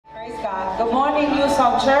God. Good morning,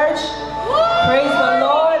 Newsong Church. Praise the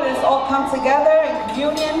Lord. Let's all come together in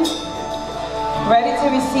communion, ready to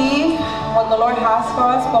receive what the Lord has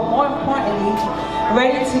for us, but more importantly,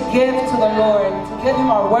 ready to give to the Lord, to give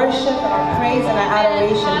Him our worship and our praise and our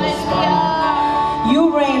adoration this morning.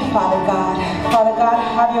 You reign, Father God. Father God,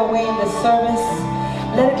 have your way in this service.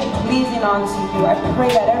 Let it be pleasing unto you. I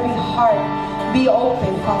pray that every heart be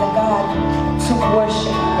open, Father God, to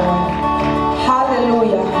worship, Lord.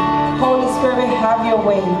 Hallelujah. Holy Spirit, have your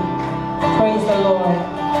way. Praise the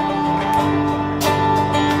Lord.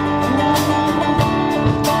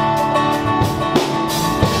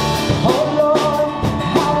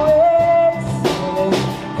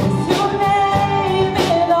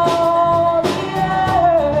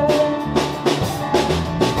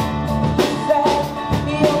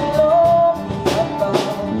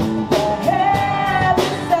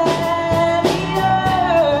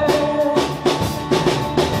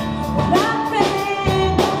 When I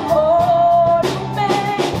think of all you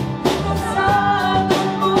made.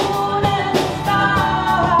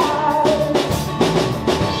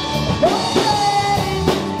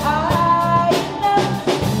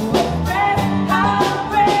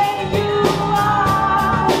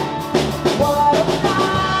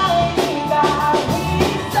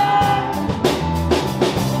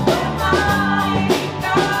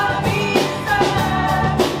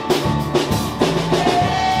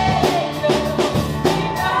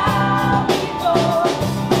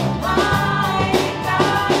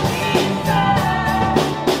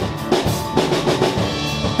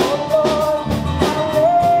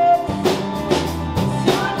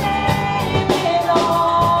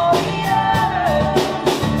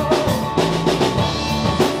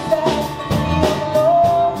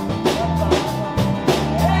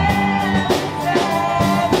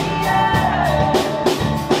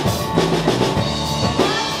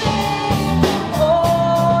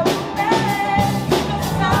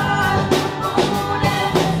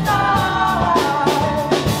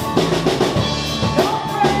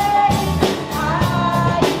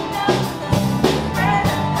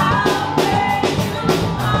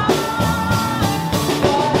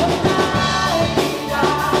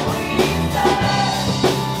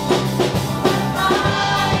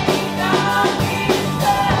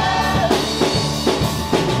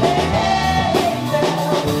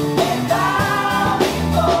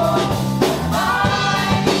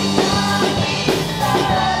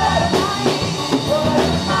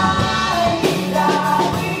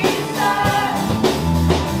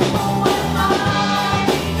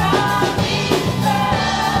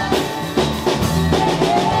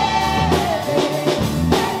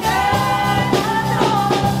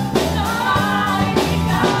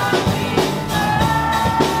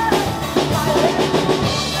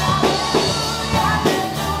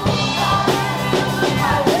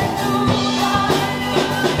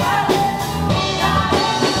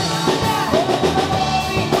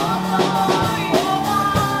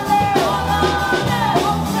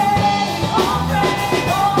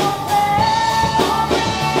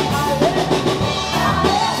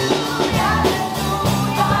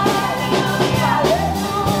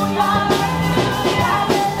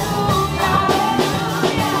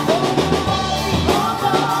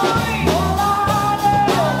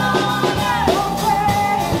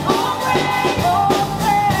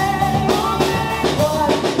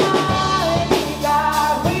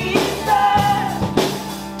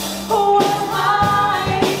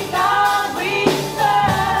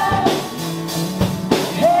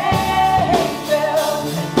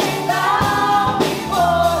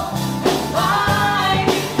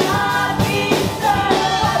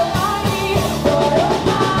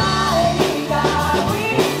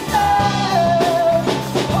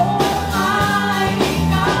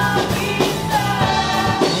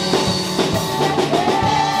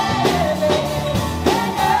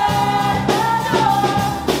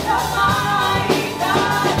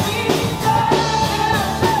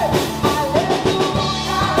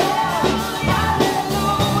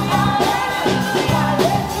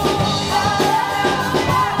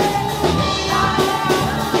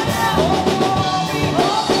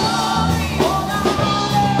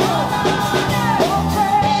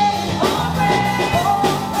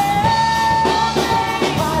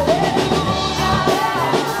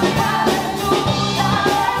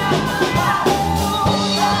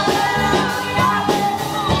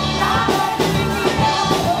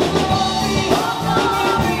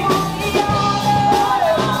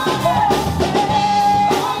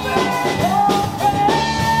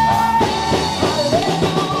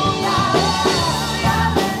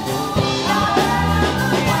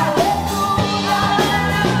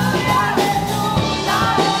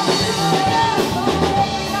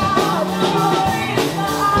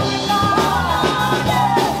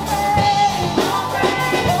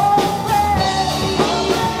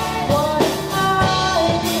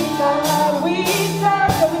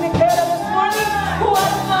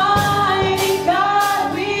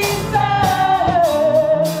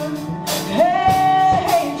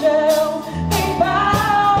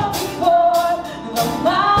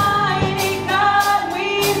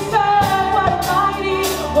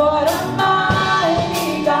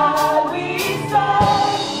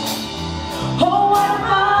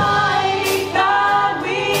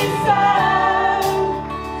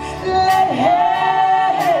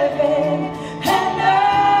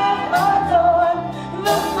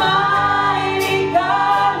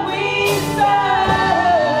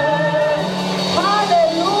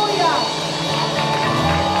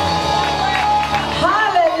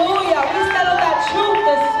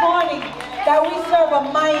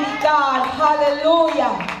 a mighty God.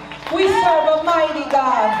 Hallelujah. We serve a mighty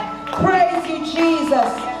God. Praise you, Jesus.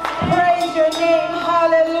 Praise your name.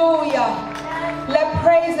 Hallelujah. Let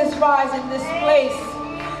praises rise in this place.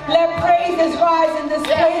 Let praises rise in this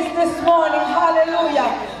place this morning. Hallelujah.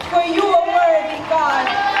 For you are worthy, God.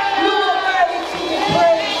 You are worthy to be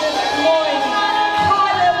praised this morning.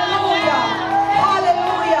 Hallelujah.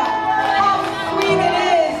 Hallelujah. How sweet it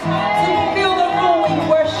is to fill the room with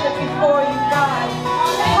worship before you, God.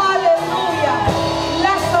 Hallelujah.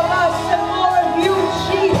 Less of us and more of you,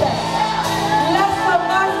 Jesus. Less of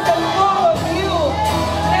us and more of you.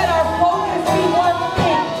 Let our focus be one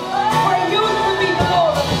thing. For you to be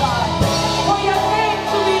glorified. For your name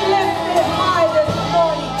to be lifted high this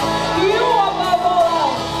morning. You above all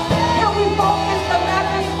else.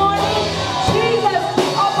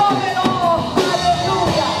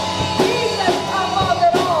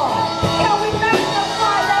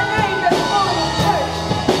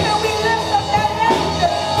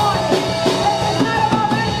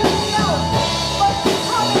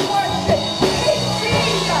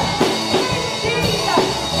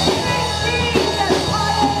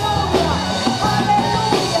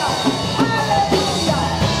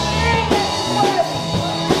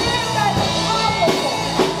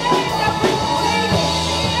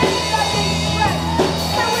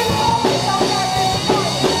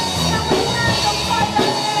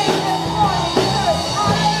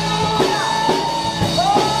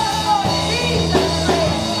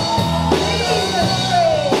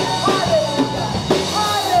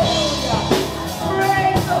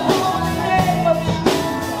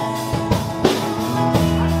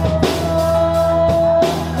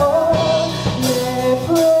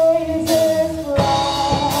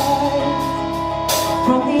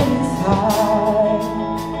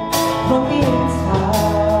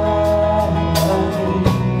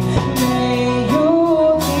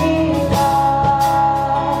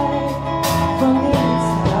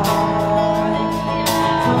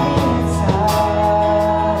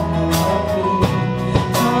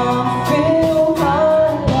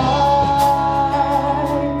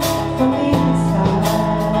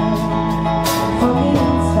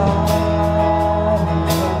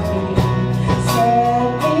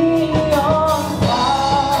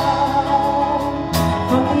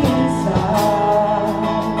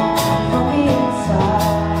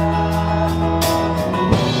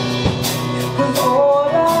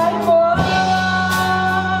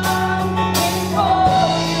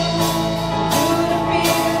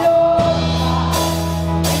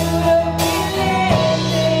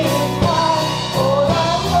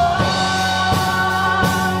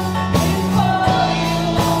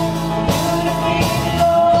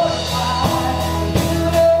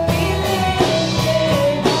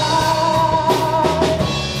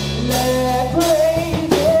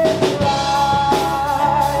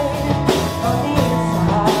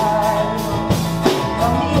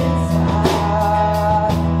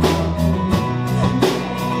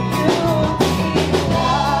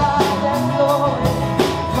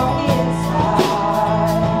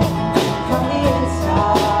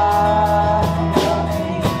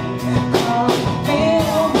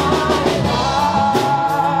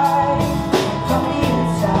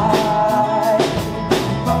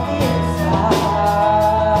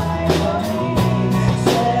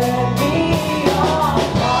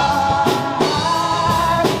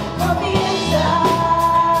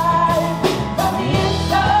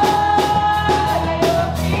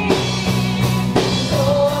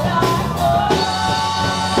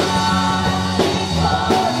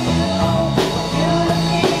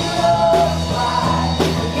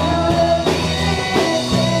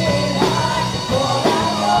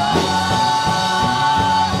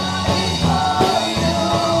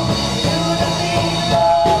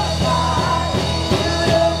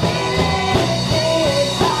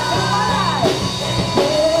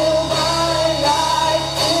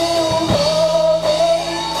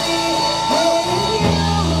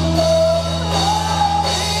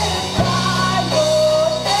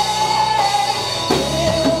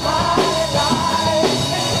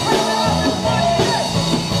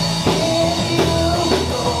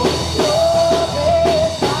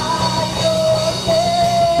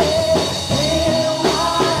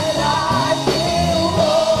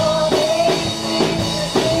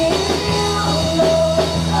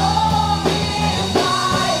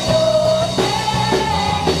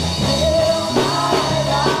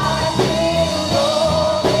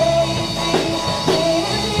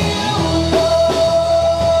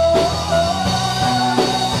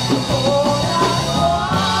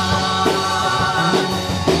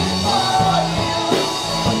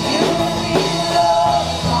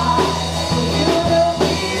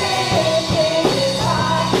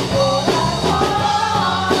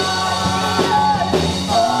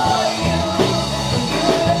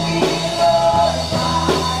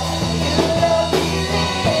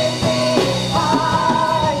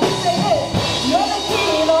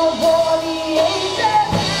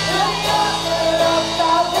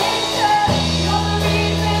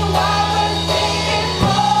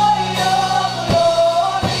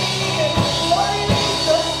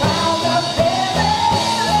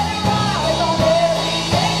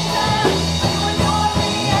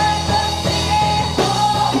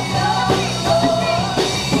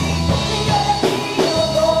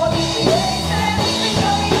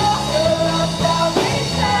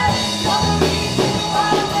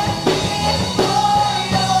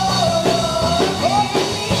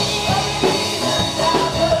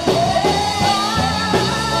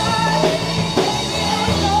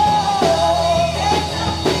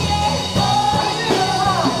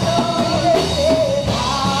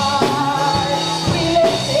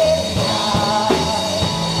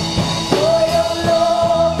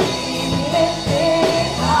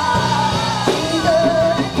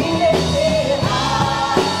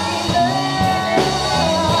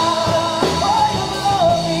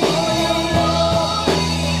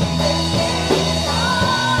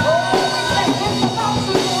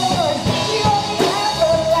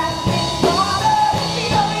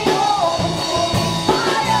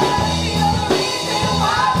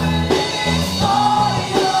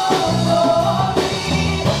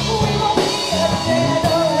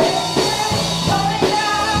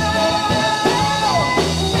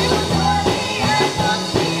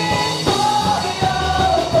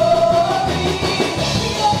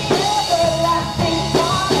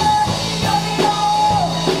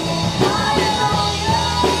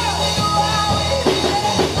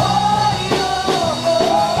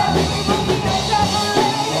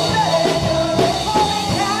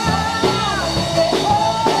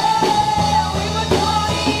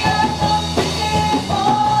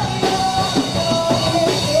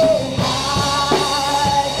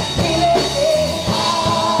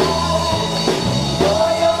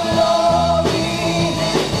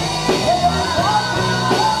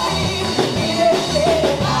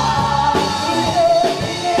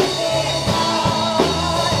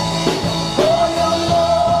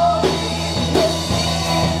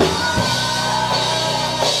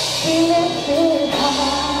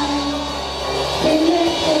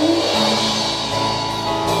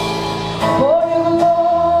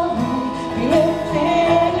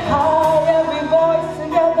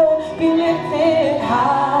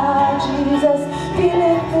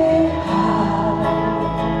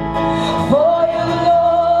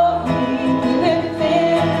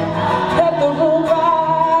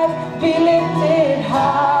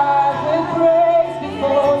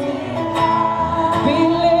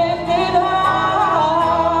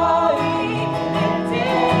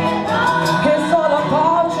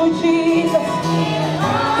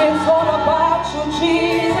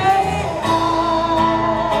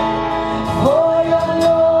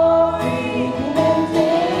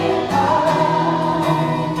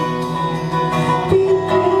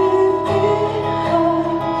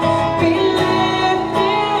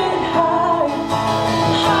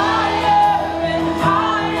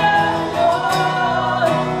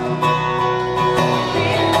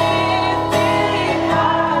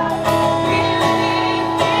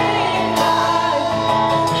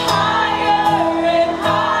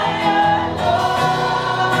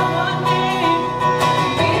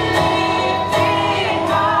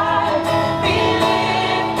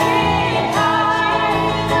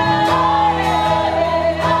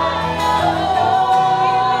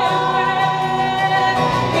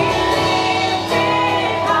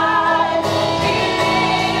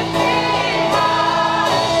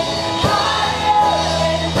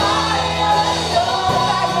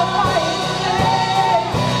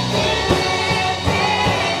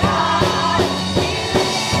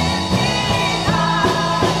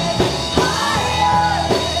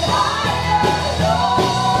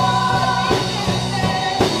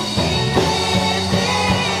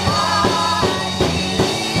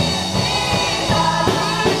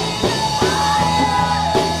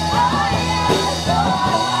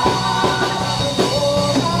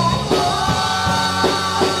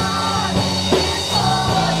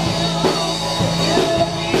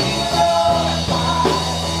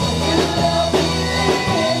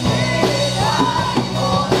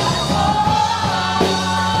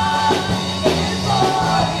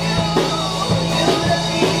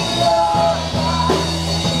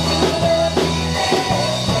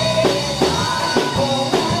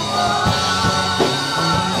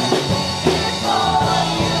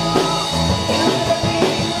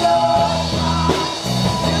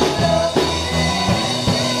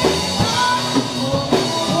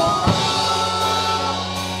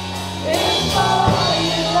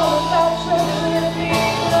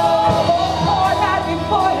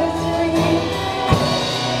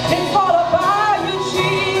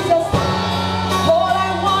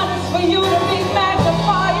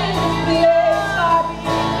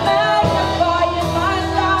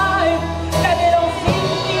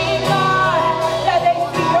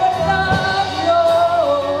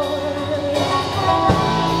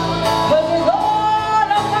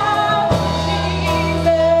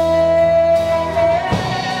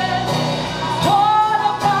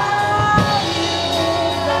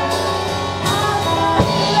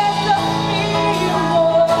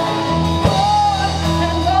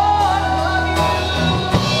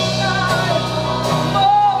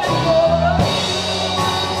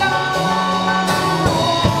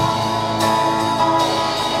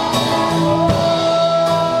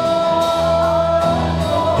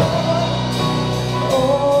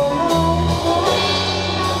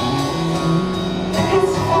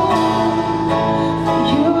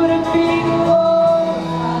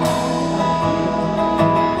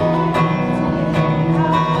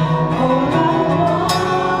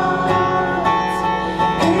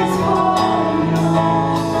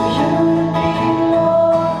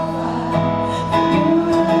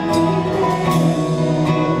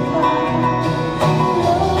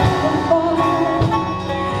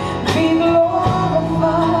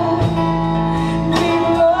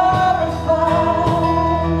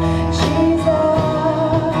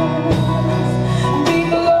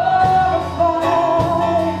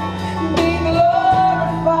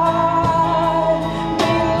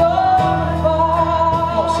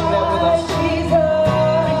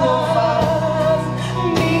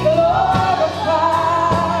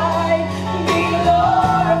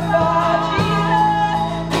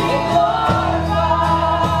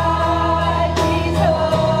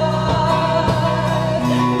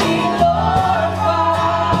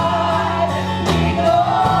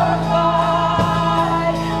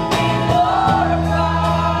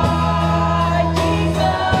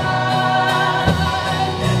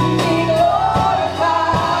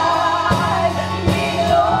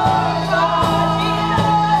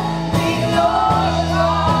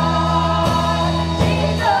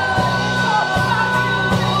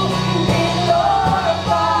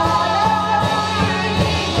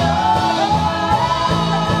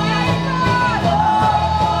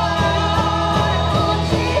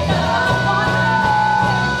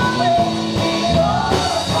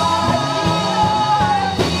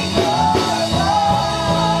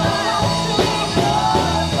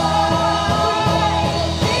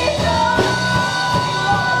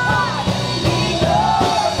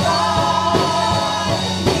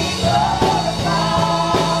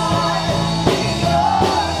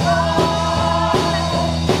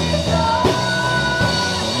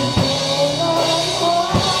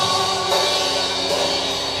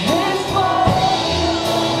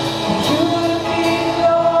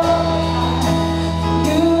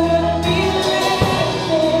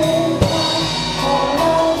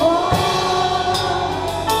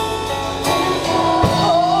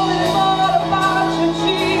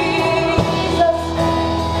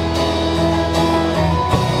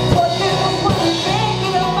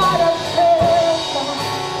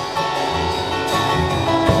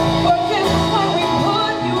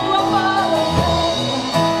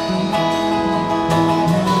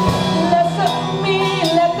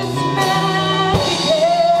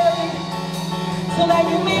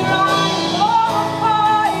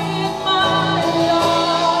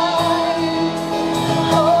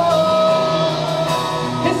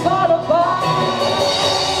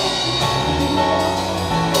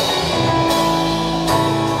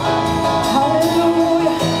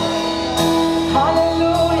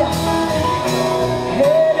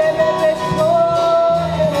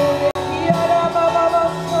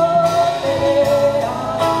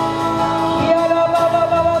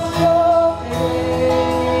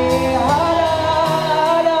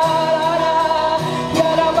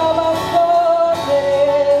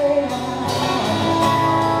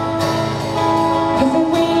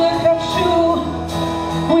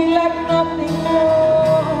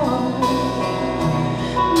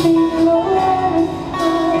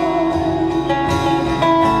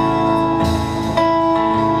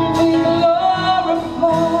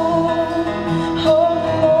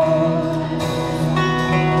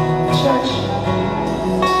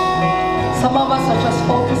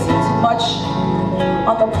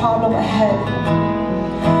 on the problem ahead.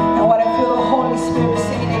 And what I feel the Holy Spirit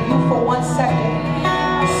saying, if you for 1 second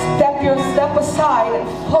step aside and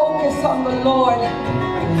focus on the Lord,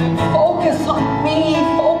 focus on me,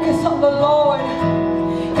 focus on the Lord,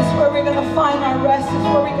 it's where we're going to find our rest, it's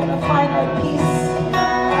where we're going to find our peace.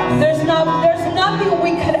 There's nothing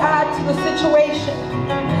we could add to the situation,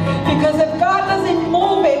 because if God doesn't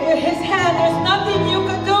move it with his hand, there's nothing you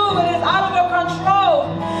can do. It is out of your control.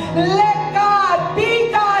 Let God be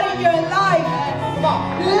God in your life.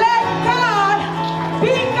 Let God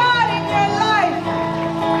be God in your life.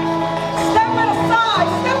 Step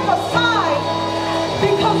aside,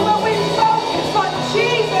 because when we focus on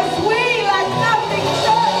Jesus, we lack nothing,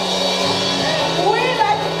 church. We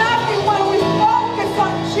lack nothing when we focus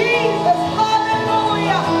on Jesus.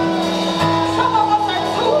 Hallelujah. Some of us are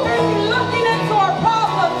too busy looking into our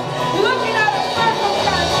problems, looking at our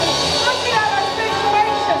circumstances, looking at our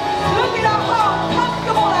situation,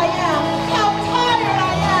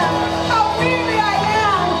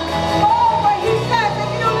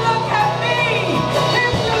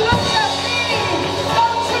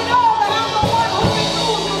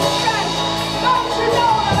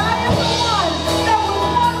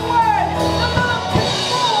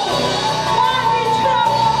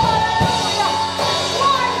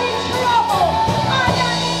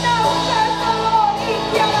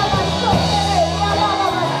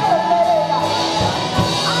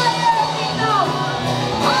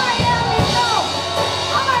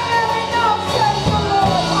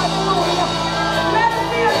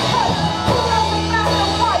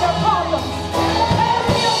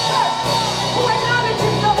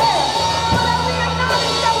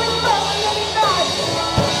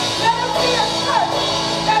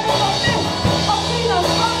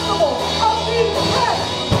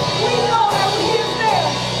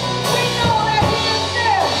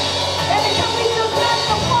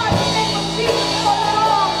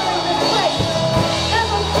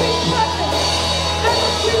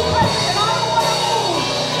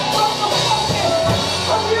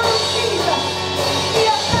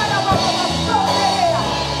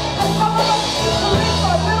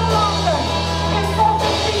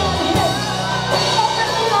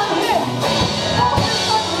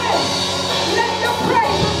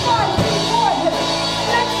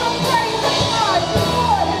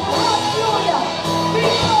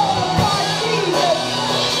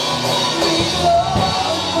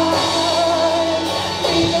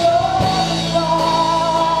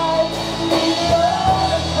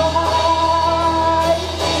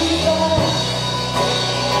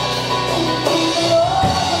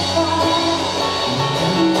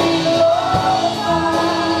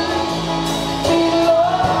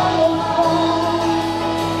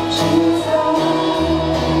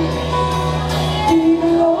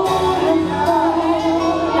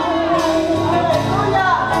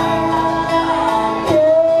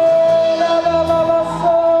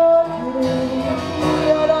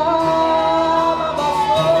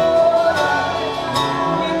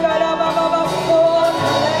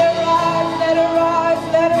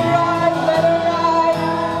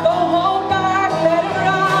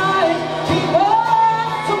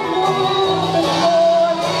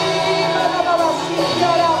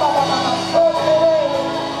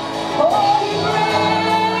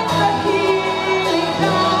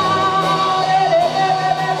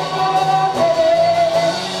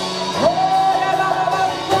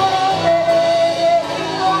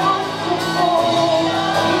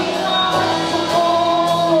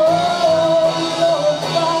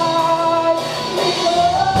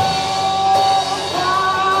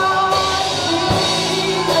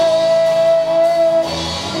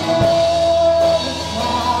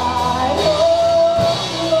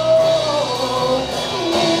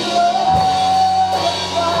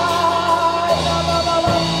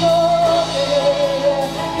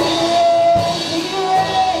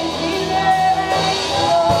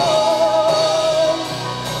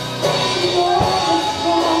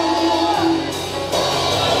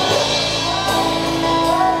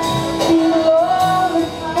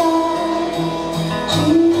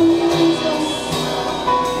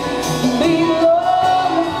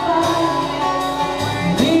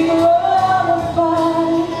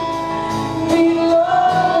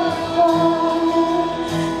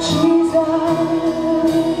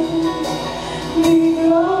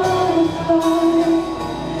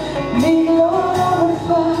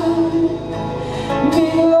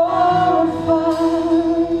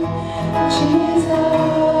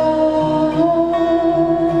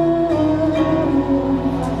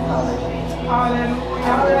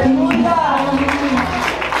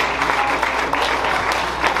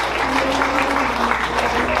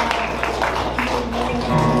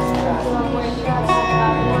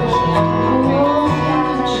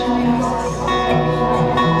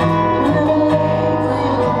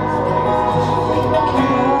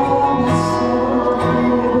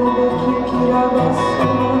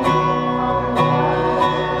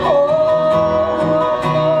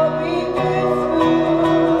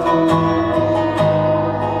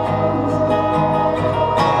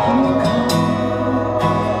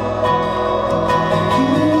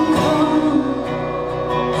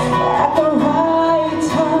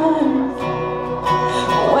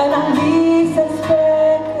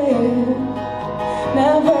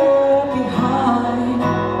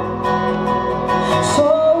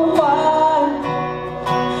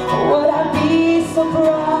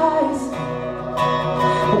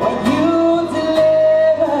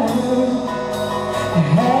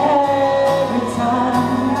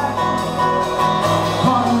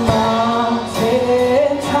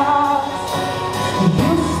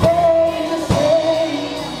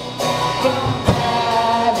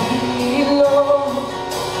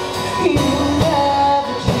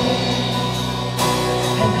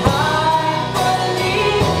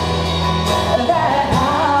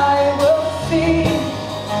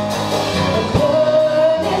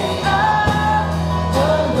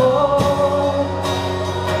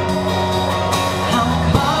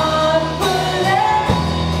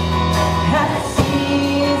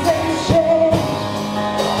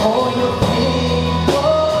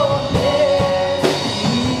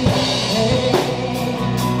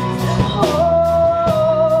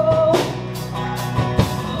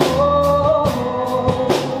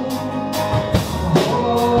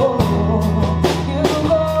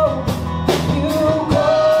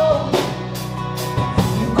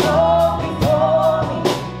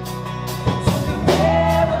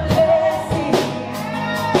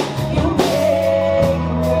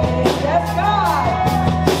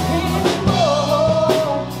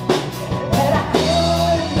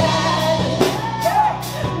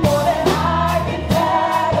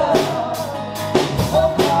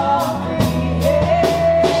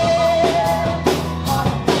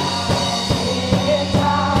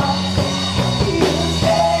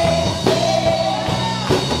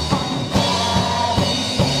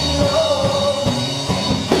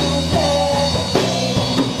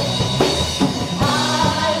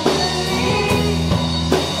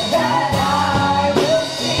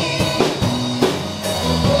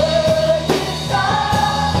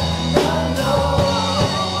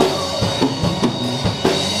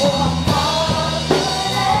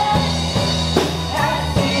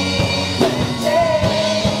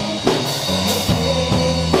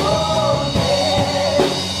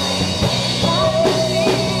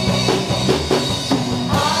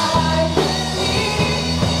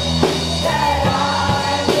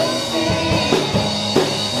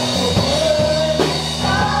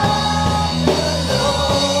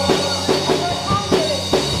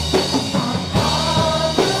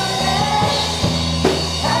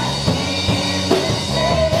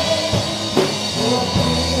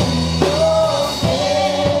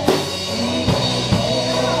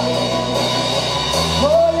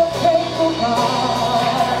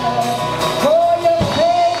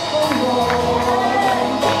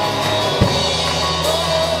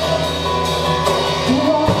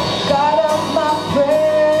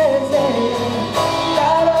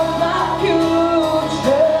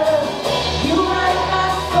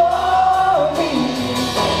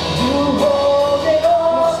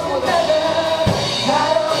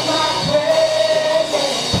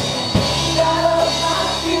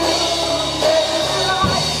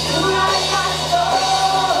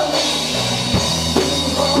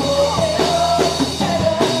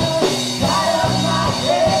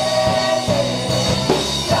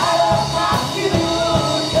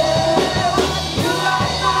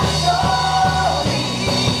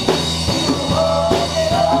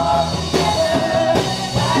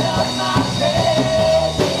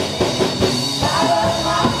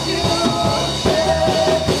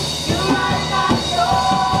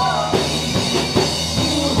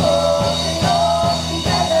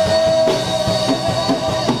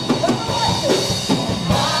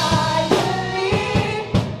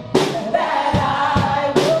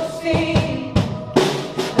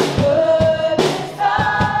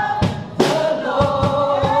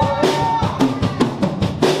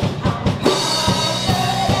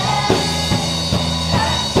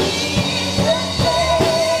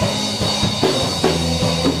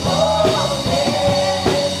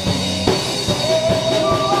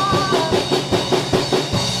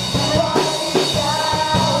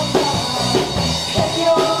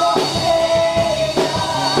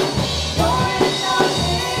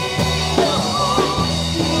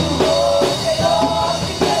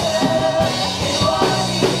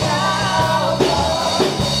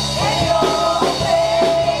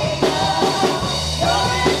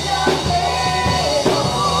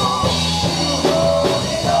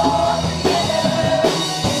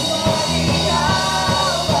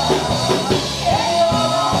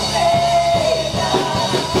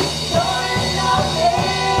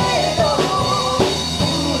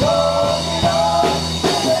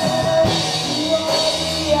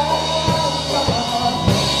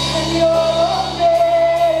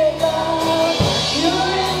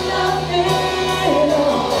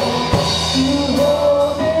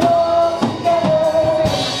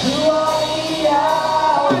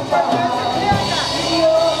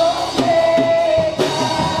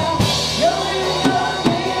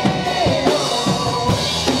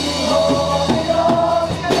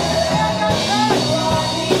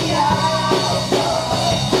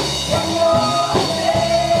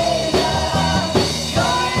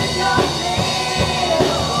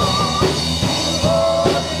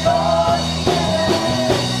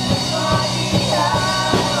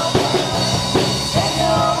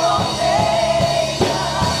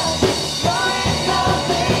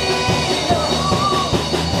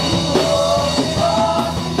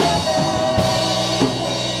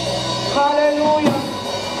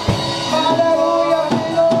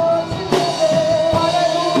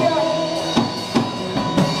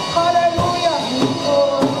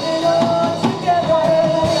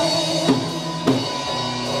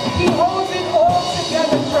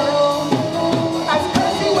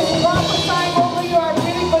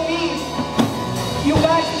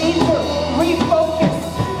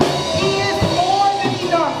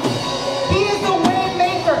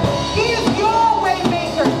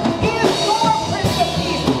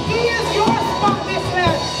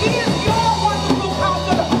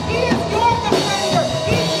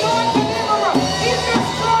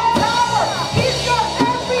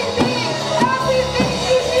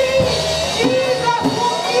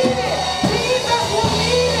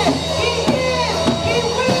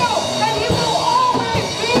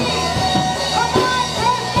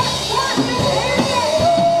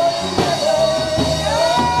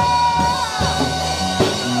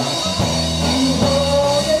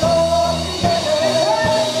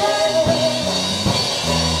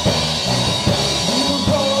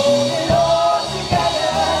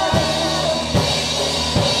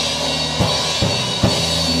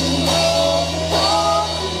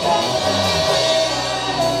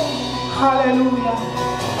 Hallelujah.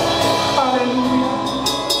 Hallelujah.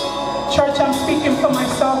 Church, I'm speaking for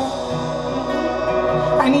myself.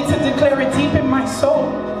 I need to declare it deep in my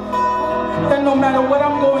soul that no matter what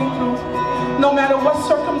I'm going through, no matter what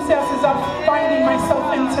circumstances I'm finding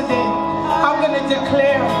myself in today, I'm going to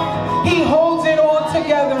declare He holds it all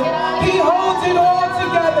together. He holds it all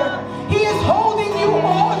together. He is holding you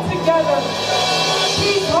all together.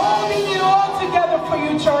 He's holding it all together for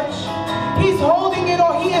you, church. He's holding it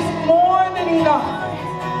all. He is more than enough.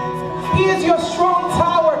 He is your strong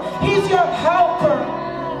tower. He's your helper.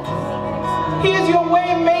 He is your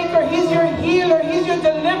way maker. He's your healer. He's your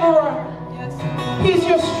deliverer. He's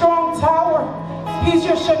your strong tower. He's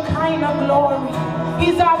your Shekinah glory.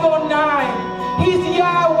 He's Adonai. He's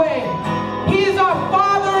Yahweh. He is our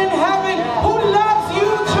Father in heaven who loves you,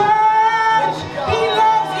 church. He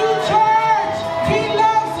loves you, church. He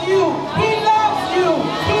loves you. He loves you.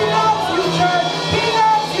 He loves you, church. He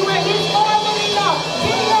loves you, and He's more than enough.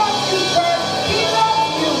 He loves you, church. He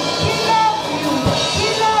loves you. He loves you. He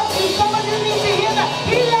loves you. Some of you need to hear that.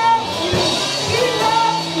 He loves you. He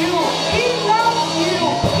loves you. He loves you.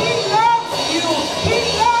 He loves you. He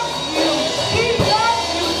loves you. He loves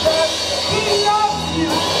you, church. He loves you.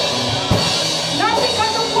 Not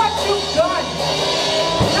because of what you've done.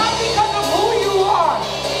 Not because of who you are.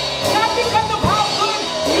 Not because of how good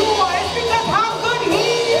you are. It's because how good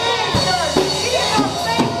He is, church. He is our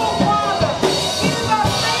faithful Father. He is our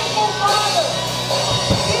faithful Father.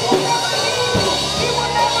 He will never leave you. He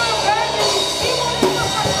will never abandon you. He will never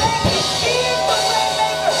forsake you. He is the way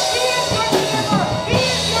maker. He is your deliverer. He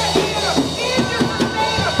is your healer. He is your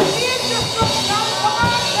sustainer. He is your strong tower. Come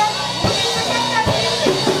on, church. You need to get that deep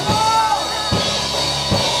in your soul.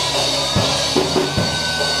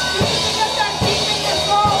 You need to get that deep in your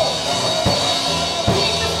soul. You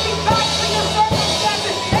need to speak back to your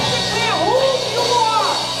circumstances and declare who you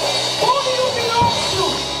are. Who do you belong to?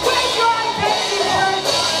 Where's your identity, church?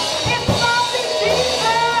 It's found in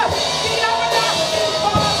Jesus, the everlasting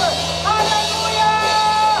Father. Hallelujah.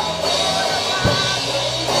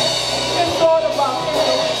 It's all about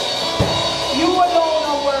You. You alone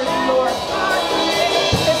are worthy, Lord.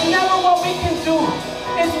 It's never what we can do.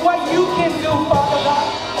 It's what You can do, Father God.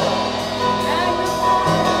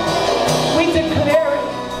 We declare it,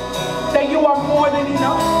 that You are more than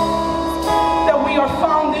enough, that we are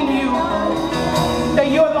found in You, that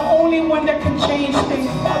You're the only one that can change things,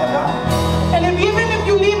 Father God. And even if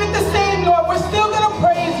You leave it the same, Lord, we're still going to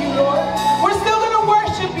praise You, Lord. We're still going to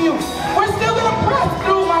worship You. We're still going to press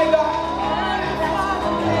through, my God.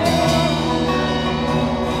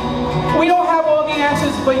 We don't have all the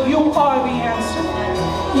answers, but You are the answer.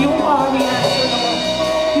 You are the answer, Lord.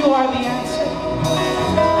 You are the answer.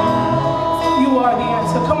 You are the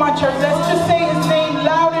answer. Come on, church. Let's just say His name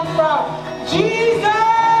loud and proud. Jesus!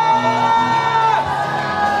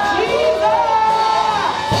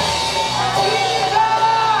 Jesus!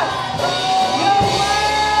 Jesus! You're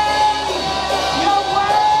worthy. You're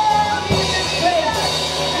worthy in this place.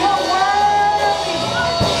 You're worthy.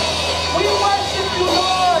 We worship You,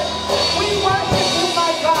 Lord. We worship You,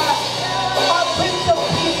 my God. Our Prince of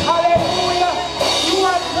Peace. Hallelujah. You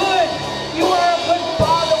are good. You are a good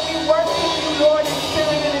Father. We worship You, Lord, in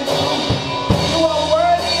spirit and in truth. You are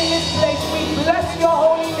worthy in this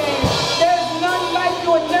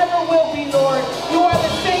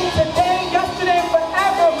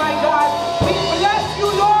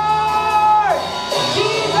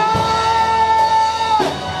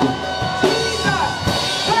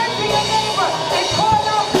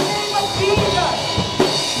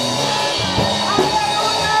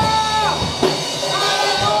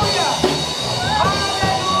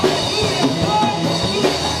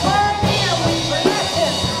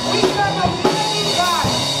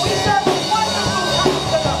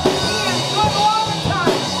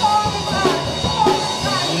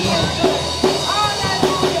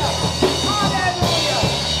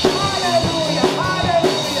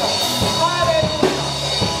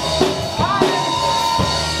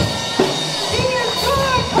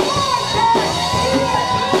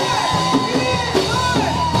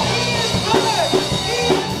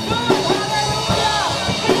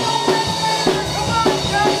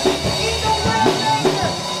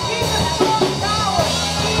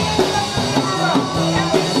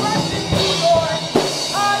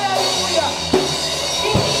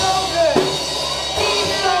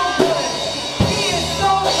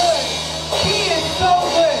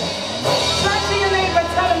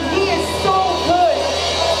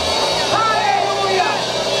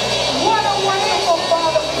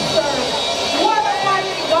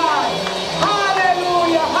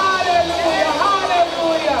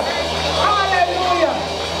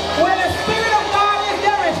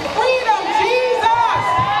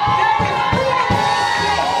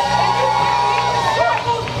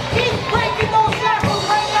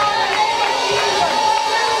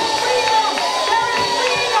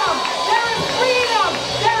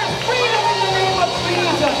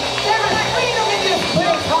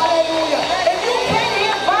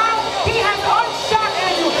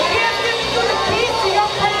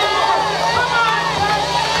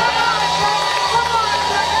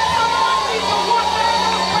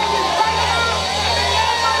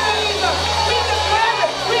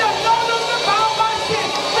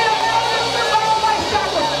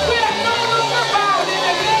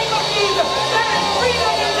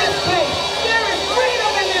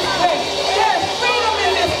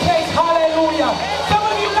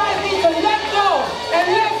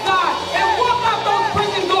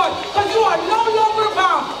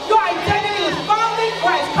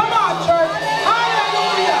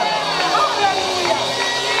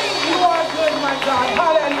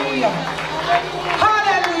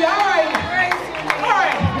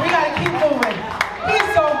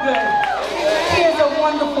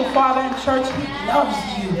loves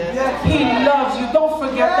you. He loves you. Don't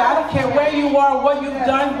forget that. I don't care where you are, what you've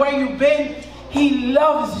done, where you've been. He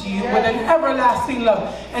loves you with an everlasting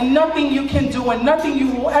love. And nothing you can do and nothing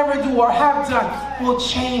you will ever do or have done will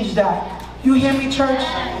change that. You hear me, church?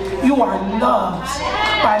 You are loved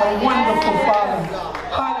by a wonderful Father.